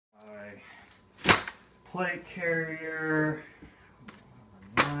plate carrier,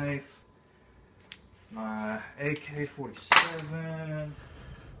 my knife, my AK-47.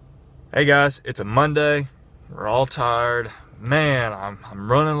 Hey guys, it's a Monday. We're all tired. Man,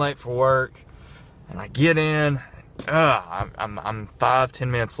 I'm running late for work, and I get in. I'm 5-10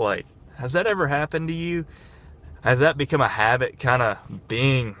 minutes late. Has that ever happened to you? Has that become a habit, kind of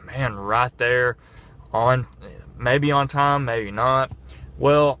being, man, right there on, maybe on time, maybe not?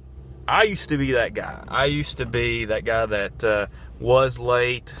 Well, I used to be that guy. I used to be that guy that was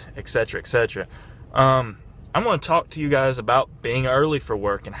late, etc., etc. I'm going to talk to you guys about being early for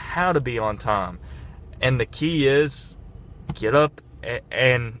work and how to be on time. And the key is get up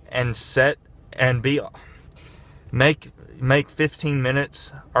and set and make 15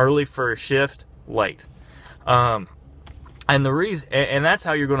 minutes early for a shift late. And the reason, and that's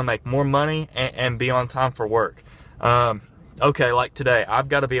how you're going to make more money and be on time for work. Okay, like today, I've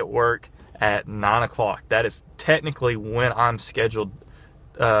got to be at work at 9 o'clock. That is technically when I'm scheduled,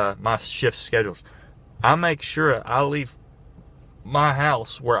 my shift schedules. I make sure I leave my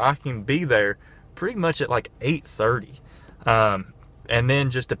house where I can be there pretty much at like 8:30. And then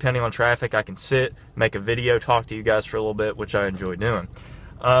just depending on traffic, I can sit, make a video, talk to you guys for a little bit, which I enjoy doing.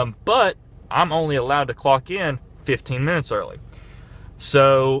 But I'm only allowed to clock in 15 minutes early.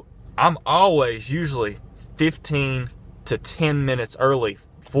 So I'm always usually 15 to 10 minutes early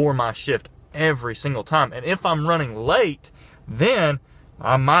for my shift every single time. And if I'm running late, then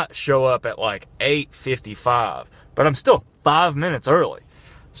I might show up at like 8:55, but I'm still 5 minutes early.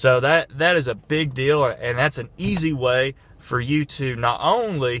 So that is a big deal, and that's an easy way for you to not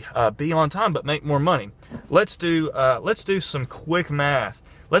only be on time but make more money. Let's do some quick math.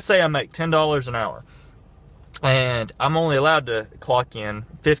 Let's say I make $10 an hour, and I'm only allowed to clock in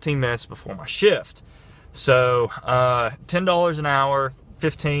 15 minutes before my shift. So $10 an hour,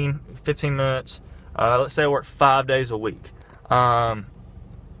 15 minutes. Let's say I work 5 days a week. You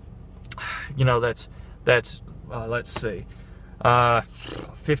know, that's let's see,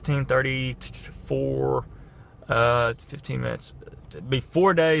 15, 30, 4, 15 minutes. It'd be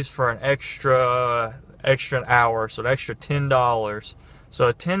 4 days for an extra hour, so an extra $10.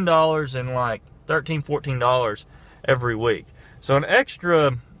 So $10 and like $13, $14 every week. So an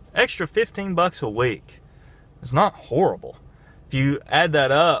extra $15 a week is not horrible. If you add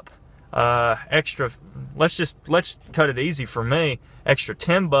that up, let's cut it easy for me. Extra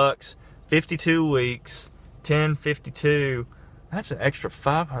 $10, 52 weeks, 10, 52. That's an extra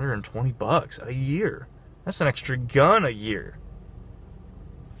 $520 a year. That's an extra gun a year.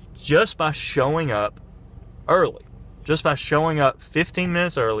 Just by showing up early. Just by showing up 15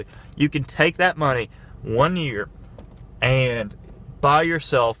 minutes early, you can take that money 1 year and buy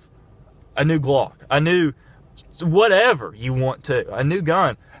yourself a new Glock, a new whatever you want to, a new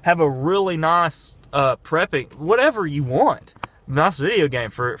gun, have a really nice prepping, whatever you want. Nice video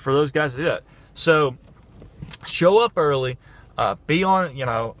game for those guys to do that. So show up early, be on, you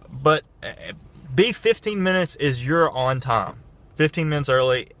know, but be 15 minutes is your on time. 15 minutes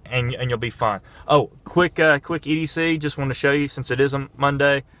early and you'll be fine. Oh, quick EDC, just want to show you, since it is a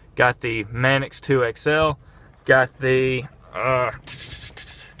Monday, got the Manix 2 XL, got the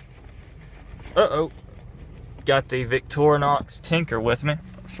got the Victorinox Tinker with me.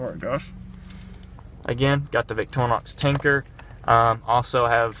 Sorry guys. Again, got the Victorinox Tinker. Also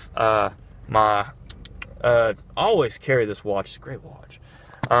have my always carry this watch. It's a great watch.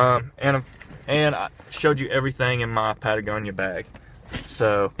 And I showed you everything in my Patagonia bag.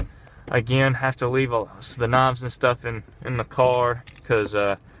 So again, have to leave the knives and stuff in the car because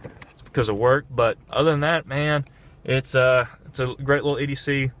of work. But other than that, man, it's a great little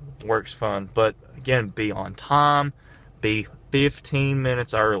EDC. Works fun. But again, be on time. Be 15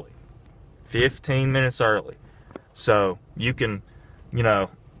 minutes early. 15 minutes early. So you can, you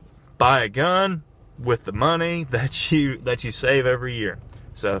know, buy a gun with the money that you save every year.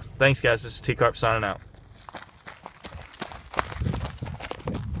 So thanks guys, this is TCARP signing out.